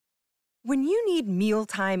When you need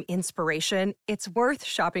mealtime inspiration, it's worth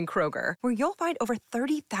shopping Kroger, where you'll find over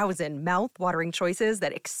 30,000 mouth-watering choices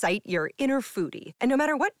that excite your inner foodie. And no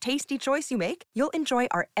matter what tasty choice you make, you'll enjoy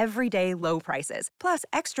our everyday low prices, plus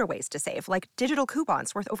extra ways to save, like digital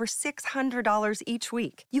coupons worth over $600 each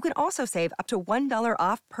week. You can also save up to $1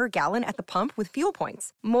 off per gallon at the pump with fuel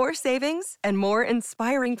points. More savings and more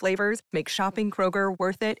inspiring flavors make shopping Kroger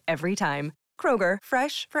worth it every time. Kroger,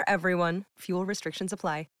 fresh for everyone. Fuel restrictions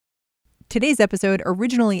apply. Today's episode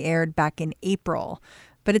originally aired back in April,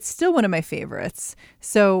 but it's still one of my favorites.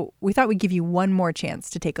 So we thought we'd give you one more chance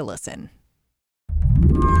to take a listen.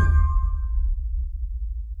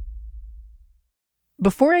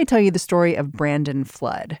 Before I tell you the story of Brandon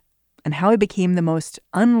Flood and how he became the most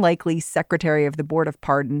unlikely Secretary of the Board of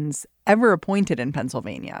Pardons ever appointed in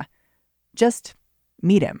Pennsylvania, just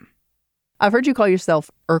meet him. I've heard you call yourself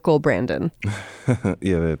Urkel Brandon.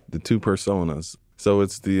 Yeah, the two personas. So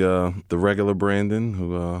it's the regular Brandon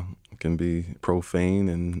who can be profane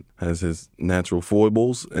and has his natural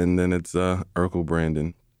foibles, and then it's Urkel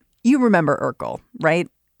Brandon. You remember Urkel, right?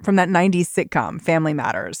 From that 90s sitcom, Family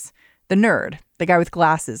Matters. The nerd, the guy with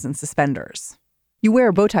glasses and suspenders. You wear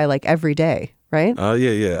a bow tie like every day, right?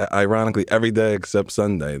 Yeah. Ironically, every day except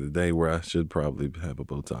Sunday, the day where I should probably have a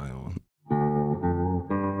bow tie on.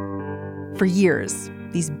 For years,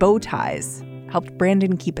 these bow ties helped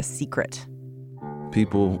Brandon keep a secret.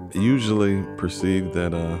 People usually perceive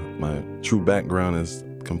that my true background is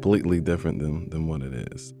completely different than what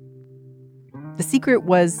it is. The secret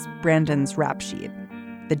was Brandon's rap sheet,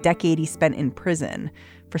 the decade he spent in prison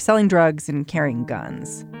for selling drugs and carrying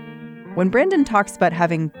guns. When Brandon talks about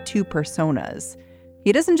having two personas,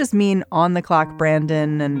 he doesn't just mean on-the-clock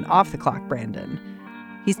Brandon and off-the-clock Brandon.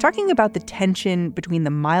 He's talking about the tension between the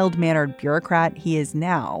mild-mannered bureaucrat he is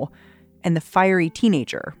now and the fiery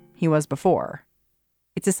teenager he was before.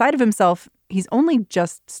 It's a side of himself he's only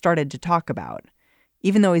just started to talk about,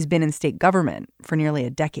 even though he's been in state government for nearly a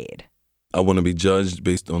decade. I want to be judged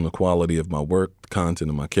based on the quality of my work, the content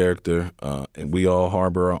of my character, and we all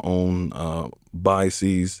harbor our own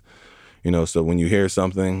biases. So when you hear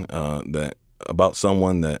something that about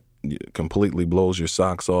someone that completely blows your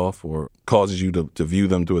socks off or causes you to view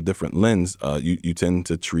them through a different lens, you tend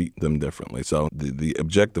to treat them differently. So the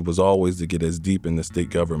objective was always to get as deep in the state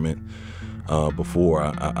government before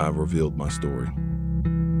I revealed my story.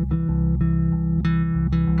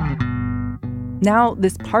 Now,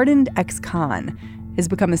 this pardoned ex-con has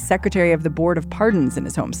become the Secretary of the Board of Pardons in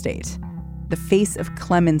his home state, the face of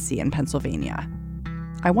clemency in Pennsylvania.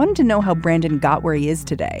 I wanted to know how Brandon got where he is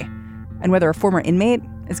today and whether a former inmate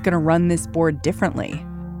is going to run this board differently.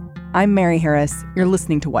 I'm Mary Harris. You're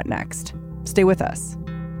listening to What Next? Stay with us.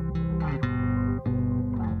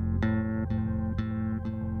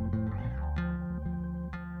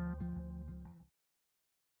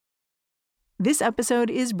 This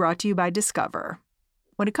episode is brought to you by Discover.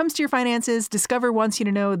 When it comes to your finances, Discover wants you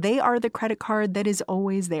to know they are the credit card that is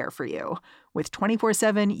always there for you. With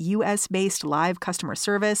 24/7 U.S.-based live customer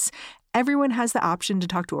service, everyone has the option to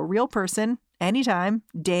talk to a real person anytime,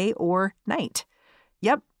 day or night.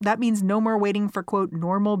 Yep, that means no more waiting for, quote,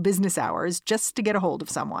 normal business hours just to get a hold of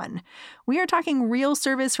someone. We are talking real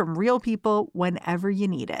service from real people whenever you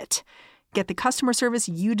need it. Get the customer service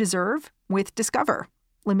you deserve with Discover.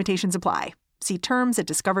 Limitations apply. See terms at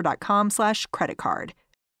discover.com/creditcard.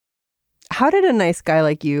 How did a nice guy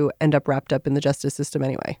like you end up wrapped up in the justice system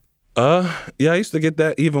anyway? Yeah, I used to get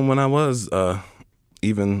that even when I was,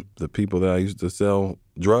 even the people that I used to sell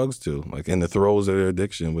drugs to, like in the throes of their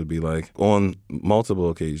addiction, would be like on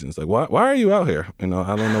multiple occasions, like, why are you out here? I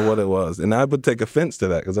don't know what it was. And I would take offense to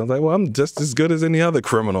that because I was like, well, I'm just as good as any other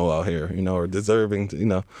criminal out here, or deserving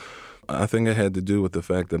to, I think it had to do with the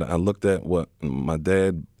fact that I looked at what my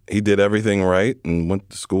dad, he did everything right and went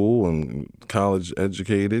to school and college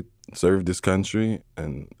educated, served his country,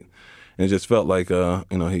 and it just felt like,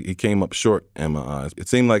 he came up short in my eyes. It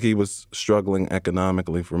seemed like he was struggling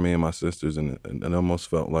economically for me and my sisters, and it almost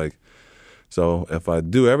felt like, so if I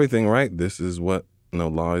do everything right, this is what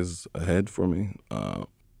lies ahead for me.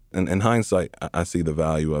 And in hindsight, I see the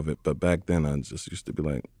value of it, but back then I just used to be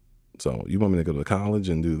like, so you want me to go to college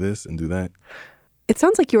and do this and do that? It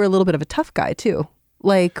sounds like you were a little bit of a tough guy, too.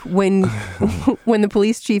 Like when when the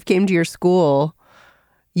police chief came to your school,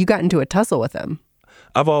 you got into a tussle with him.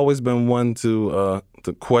 I've always been one to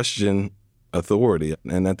question authority.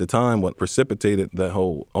 And at the time, what precipitated that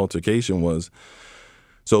whole altercation was,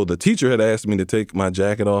 so the teacher had asked me to take my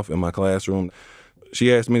jacket off in my classroom.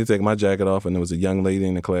 She asked me to take my jacket off, and there was a young lady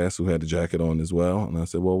in the class who had a jacket on as well. And I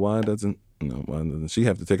said, well, why doesn't Why doesn't she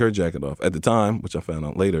have to take her jacket off? At the time, which I found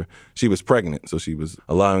out later, she was pregnant, so she was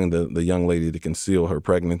allowing the young lady to conceal her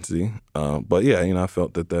pregnancy. But yeah, I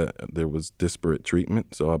felt that there was disparate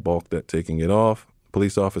treatment, so I balked at taking it off.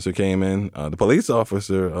 Police officer came in. The police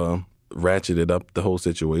officer ratcheted up the whole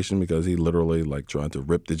situation because he literally tried to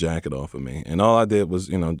rip the jacket off of me. And all I did was,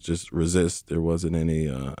 just resist. There wasn't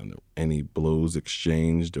any blows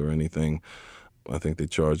exchanged or anything. I think they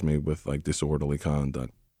charged me with disorderly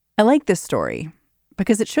conduct. I like this story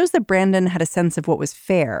because it shows that Brandon had a sense of what was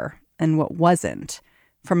fair and what wasn't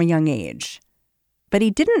from a young age. But he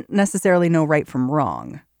didn't necessarily know right from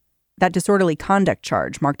wrong. That disorderly conduct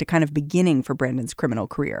charge marked a kind of beginning for Brandon's criminal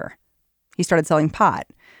career. He started selling pot,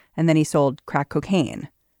 and then he sold crack cocaine.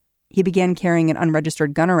 He began carrying an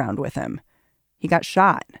unregistered gun around with him. He got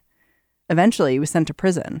shot. Eventually, he was sent to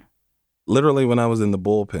prison. Literally, when I was in the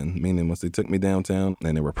bullpen, meaning once they took me downtown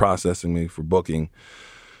and they were processing me for booking,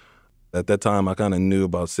 at that time, I kind of knew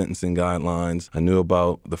about sentencing guidelines. I knew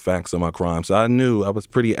about the facts of my crime. So I knew I was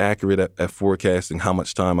pretty accurate at forecasting how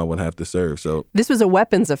much time I would have to serve. So this was a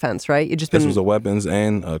weapons offense, right? This was a weapons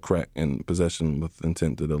and crack in possession with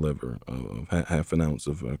intent to deliver of half an ounce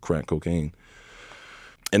of crack cocaine.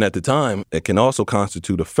 And at the time, it can also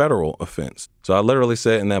constitute a federal offense. So I literally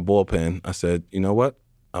said in that bullpen, I said, you know what?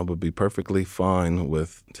 I would be perfectly fine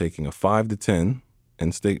with taking a 5 to 10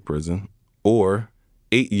 in state prison or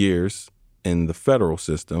 8 years in the federal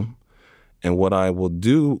system. And what I will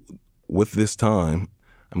do with this time,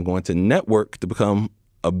 I'm going to network to become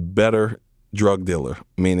a better drug dealer,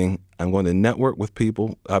 meaning I'm going to network with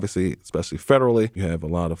people, obviously, especially federally. You have a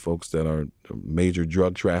lot of folks that are major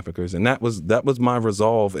drug traffickers. And that was my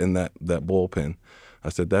resolve in that bullpen. I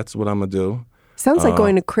said, that's what I'm going to do. Sounds like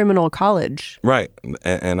going to criminal college. Right.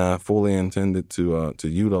 And I fully intended to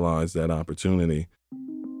utilize that opportunity.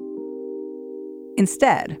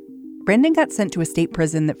 Instead, Brandon got sent to a state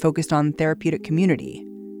prison that focused on therapeutic community.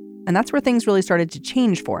 And that's where things really started to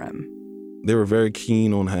change for him. They were very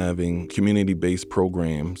keen on having community-based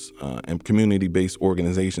programs and community-based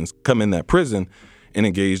organizations come in that prison and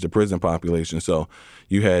engage the prison population. So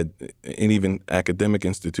you had, and even academic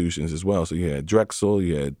institutions as well. So you had Drexel,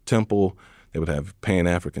 you had Temple. They would have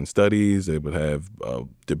Pan-African studies. They would have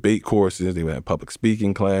debate courses. They would have public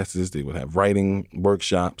speaking classes. They would have writing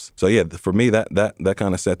workshops. So yeah, for me, that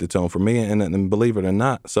kind of set the tone for me. And believe it or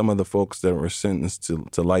not, some of the folks that were sentenced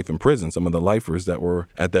to life in prison, some of the lifers that were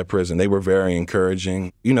at that prison, they were very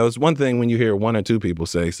encouraging. It's one thing when you hear one or two people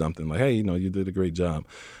say something like, hey, you did a great job.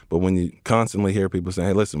 But when you constantly hear people say,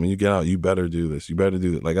 hey, listen, when you get out, you better do this. You better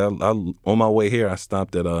do it. Like I on my way here, I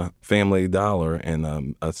stopped at a Family Dollar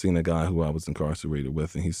and I seen a guy who I was incarcerated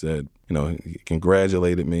with. And he said, he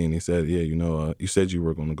congratulated me. And he said, yeah, you said you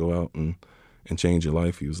were going to go out and change your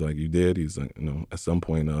life. He was like, you did. He's like, at some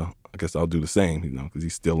point, I guess I'll do the same, because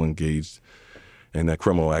he's still engaged in that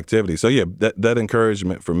criminal activity. So yeah, that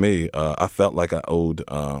encouragement for me, I felt like I owed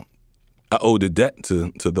a debt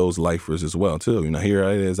to those lifers as well, too. Here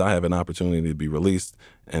it is. I have an opportunity to be released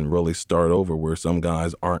and really start over where some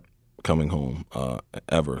guys aren't coming home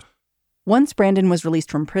ever. Once Brandon was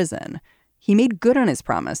released from prison, he made good on his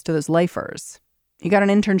promise to those lifers. He got an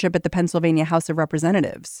internship at the Pennsylvania House of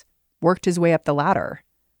Representatives, worked his way up the ladder.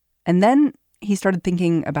 And then he started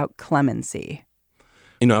thinking about clemency.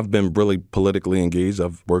 I've been really politically engaged.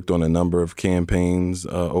 I've worked on a number of campaigns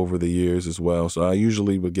over the years as well. So I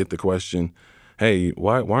usually would get the question, hey,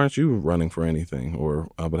 why aren't you running for anything? Or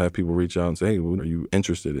I would have people reach out and say, hey, are you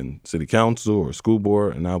interested in city council or school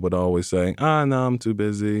board? And I would always say, no, I'm too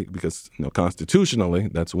busy. Because constitutionally,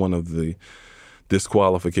 that's one of the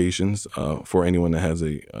disqualifications for anyone that has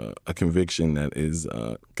a conviction that is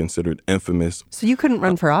considered infamous. So you couldn't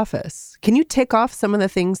run for office. Can you tick off some of the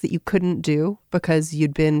things that you couldn't do because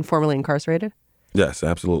you'd been formerly incarcerated? Yes,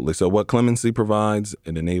 absolutely. So what clemency provides,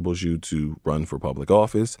 it enables you to run for public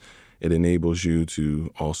office. It enables you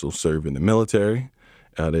to also serve in the military.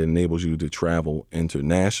 It enables you to travel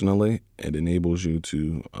internationally. It enables you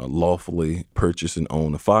to lawfully purchase and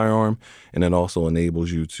own a firearm. And it also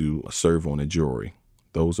enables you to serve on a jury.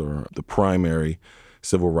 Those are the primary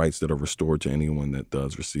civil rights that are restored to anyone that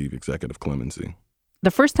does receive executive clemency.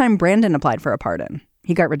 The first time Brandon applied for a pardon,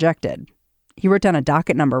 he got rejected. He wrote down a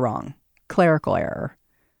docket number wrong, clerical error.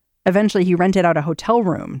 Eventually, he rented out a hotel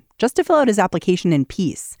room just to fill out his application in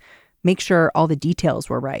peace, make sure all the details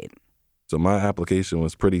were right. So my application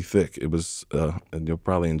was pretty thick. It was, and you'll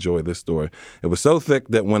probably enjoy this story. It was so thick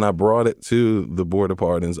that when I brought it to the Board of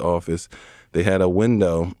Pardons office, they had a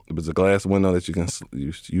window. It was a glass window that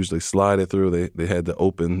you usually slide it through. They had to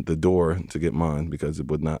open the door to get mine because it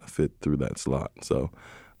would not fit through that slot. So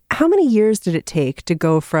How many years did it take to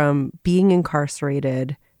go from being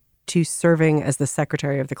incarcerated to serving as the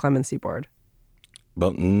secretary of the Clemency Board?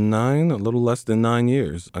 About a little less than 9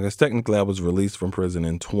 years. I guess technically I was released from prison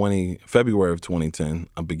in February of 2010.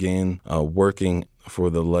 I began working for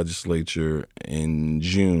the legislature in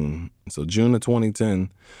June. So June of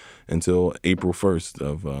 2010 until April 1st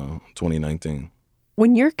of 2019.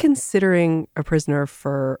 When you're considering a prisoner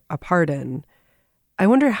for a pardon, I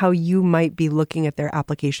wonder how you might be looking at their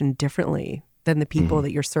application differently than the people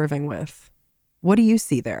that you're serving with. What do you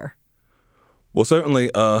see there? Well, certainly,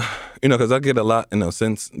 because I get a lot,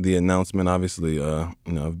 since the announcement, obviously,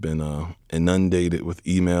 I've been inundated with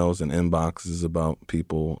emails and inboxes about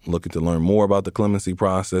people looking to learn more about the clemency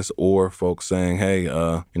process or folks saying, hey,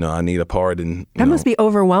 I need a pardon. That must be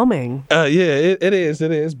overwhelming. Yeah, it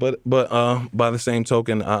is. But by the same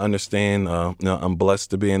token, I understand, I'm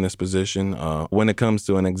blessed to be in this position. When it comes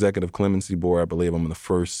to an executive clemency board, I believe I'm the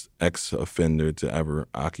first ex-offender to ever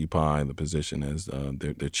occupy the position as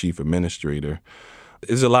their chief administrator.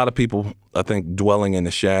 There's a lot of people, I think, dwelling in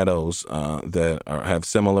the shadows that have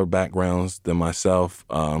similar backgrounds than myself.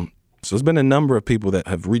 So there's been a number of people that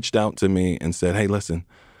have reached out to me and said, hey, listen,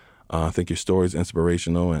 I think your story is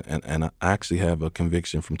inspirational. And I actually have a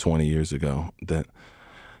conviction from 20 years ago that,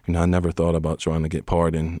 I never thought about trying to get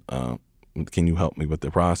pardoned. Can you help me with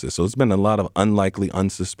the process? So it's been a lot of unlikely,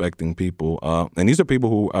 unsuspecting people. And these are people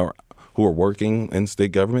who are working in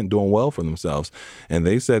state government, doing well for themselves. And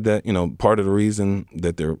they said that, part of the reason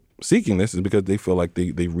that they're seeking this is because they feel like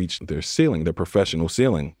they reached their ceiling, their professional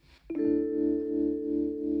ceiling.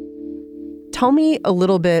 Tell me a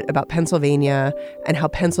little bit about Pennsylvania and how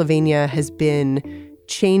Pennsylvania has been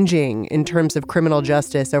changing in terms of criminal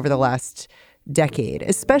justice over the last decade,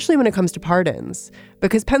 especially when it comes to pardons,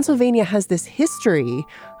 because Pennsylvania has this history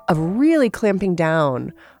of really clamping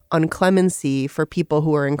down on clemency for people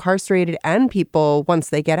who are incarcerated and people once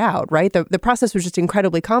they get out, right? The process was just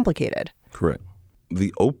incredibly complicated. Correct.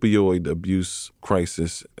 The opioid abuse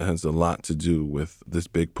crisis has a lot to do with this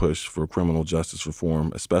big push for criminal justice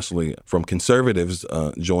reform, especially from conservatives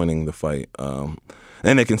joining the fight.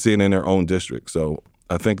 And they can see it in their own district. So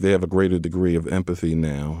I think they have a greater degree of empathy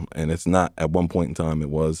now. And it's not, at one point in time, it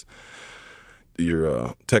was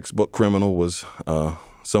your textbook criminal was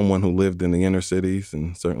someone who lived in the inner cities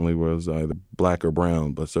and certainly was either black or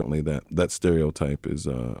brown, but certainly that stereotype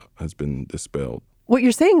has been dispelled. What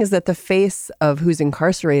you're saying is that the face of who's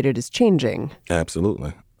incarcerated is changing.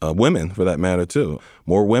 Absolutely. Women, for that matter, too.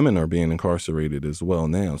 More women are being incarcerated as well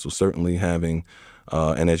now. So certainly having,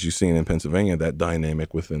 and as you've seen in Pennsylvania, that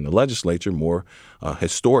dynamic within the legislature, more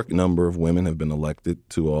historic number of women have been elected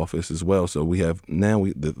to office as well. So we have now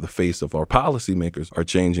the face of our policymakers are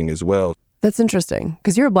changing as well. That's interesting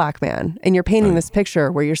because you're a black man and you're painting this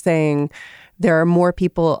picture where you're saying there are more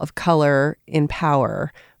people of color in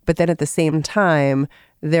power, but then at the same time,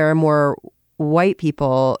 there are more white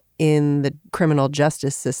people in the criminal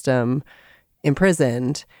justice system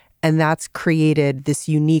imprisoned. And that's created this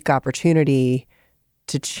unique opportunity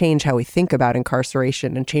to change how we think about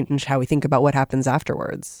incarceration and change how we think about what happens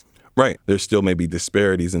afterwards. Right. There still may be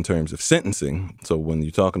disparities in terms of sentencing. So when you're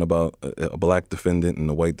talking about a black defendant and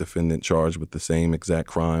a white defendant charged with the same exact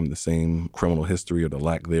crime, the same criminal history or the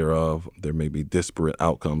lack thereof, there may be disparate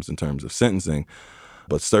outcomes in terms of sentencing.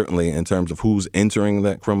 But certainly in terms of who's entering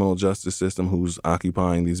that criminal justice system, who's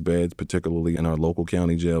occupying these beds, particularly in our local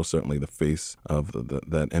county jail, certainly the face of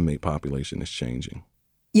that inmate population is changing.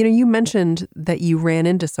 You mentioned that you ran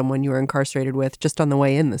into someone you were incarcerated with just on the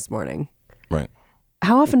way in this morning. Right.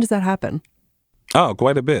 How often does that happen? Oh,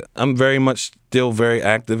 quite a bit. I'm very much still very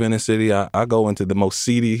active in the city. I go into the most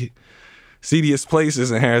seediest places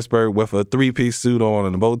in Harrisburg with a 3-piece suit on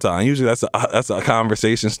and a bow tie. And usually that's a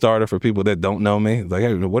conversation starter for people that don't know me. It's like,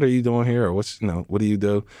 hey, what are you doing here? Or what do you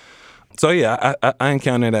do? So yeah, I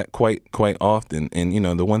encounter that quite often. And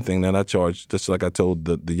the one thing that I charge, just like I told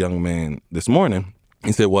the young man this morning,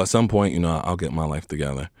 he said, well, at some point, I'll get my life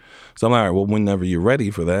together. So I'm like, all right, well, whenever you're ready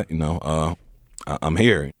for that, I'm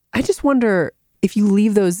here. I just wonder if you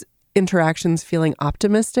leave those interactions feeling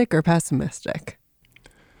optimistic or pessimistic.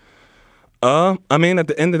 At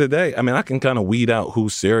the end of the day, I can kind of weed out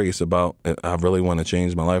who's serious about I really want to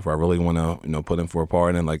change my life or I really want to, put in for a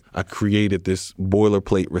pardon. Like I created this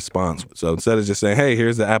boilerplate response. So instead of just saying, hey,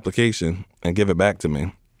 here's the application and give it back to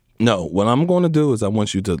me. No, what I'm going to do is I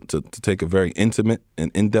want you to take a very intimate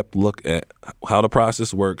and in-depth look at how the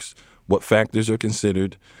process works, what factors are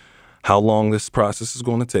considered, how long this process is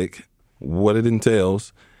going to take, what it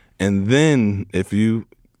entails. And then if you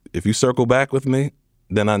circle back with me,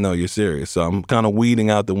 then I know you're serious. So I'm kind of weeding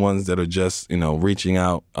out the ones that are just, reaching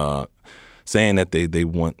out, saying that they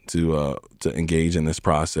want to engage in this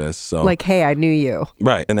process. So like, hey, I knew you.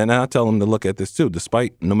 Right. And then I tell them to look at this too.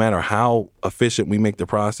 Despite no matter how efficient we make the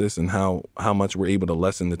process and how much we're able to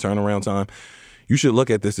lessen the turnaround time, you should look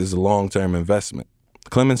at this as a long-term investment.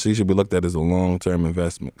 Clemency should be looked at as a long-term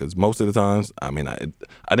investment because most of the times, I mean,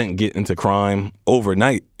 I didn't get into crime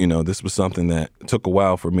overnight. You know, this was something that took a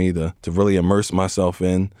while for me to really immerse myself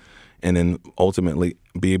in and then ultimately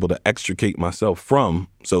be able to extricate myself from.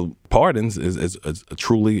 So pardons is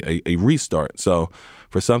truly a restart. So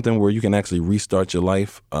for something where you can actually restart your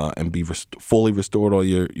life and be fully restored all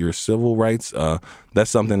your civil rights, that's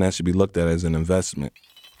something that should be looked at as an investment.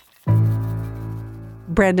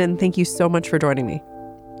 Brandon, thank you so much for joining me.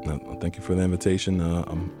 Thank you for the invitation.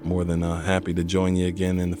 I'm more than happy to join you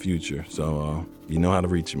again in the future. So you know how to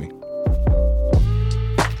reach me.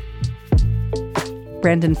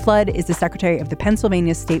 Brandon Flood is the secretary of the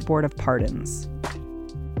Pennsylvania State Board of Pardons.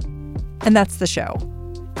 And that's the show.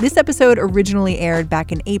 This episode originally aired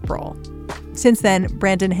back in April. Since then,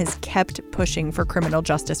 Brandon has kept pushing for criminal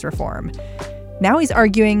justice reform. Now he's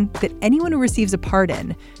arguing that anyone who receives a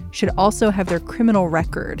pardon should also have their criminal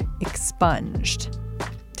record expunged.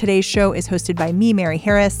 Today's show is hosted by me, Mary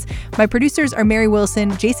Harris. My producers are Mary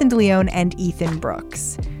Wilson, Jason DeLeon, and Ethan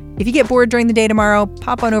Brooks. If you get bored during the day tomorrow,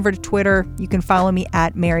 pop on over to Twitter. You can follow me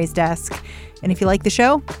at Mary's Desk. And if you like the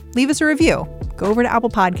show, leave us a review. Go over to Apple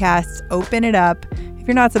Podcasts, open it up. If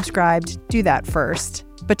you're not subscribed, do that first.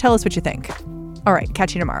 But tell us what you think. All right,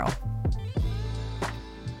 catch you tomorrow.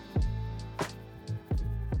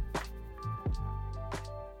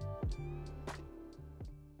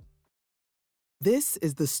 This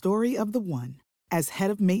is the story of the one. As head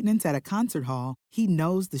of maintenance at a concert hall, he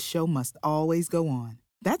knows the show must always go on.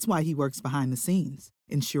 That's why he works behind the scenes,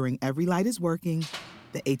 ensuring every light is working,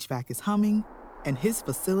 the HVAC is humming, and his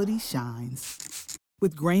facility shines.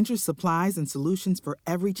 With Grainger's supplies and solutions for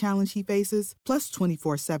every challenge he faces, plus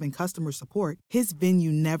 24/7 customer support, his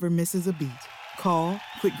venue never misses a beat. Call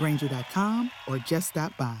quickgrainger.com or just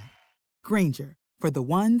stop by. Grainger, for the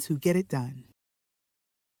ones who get it done.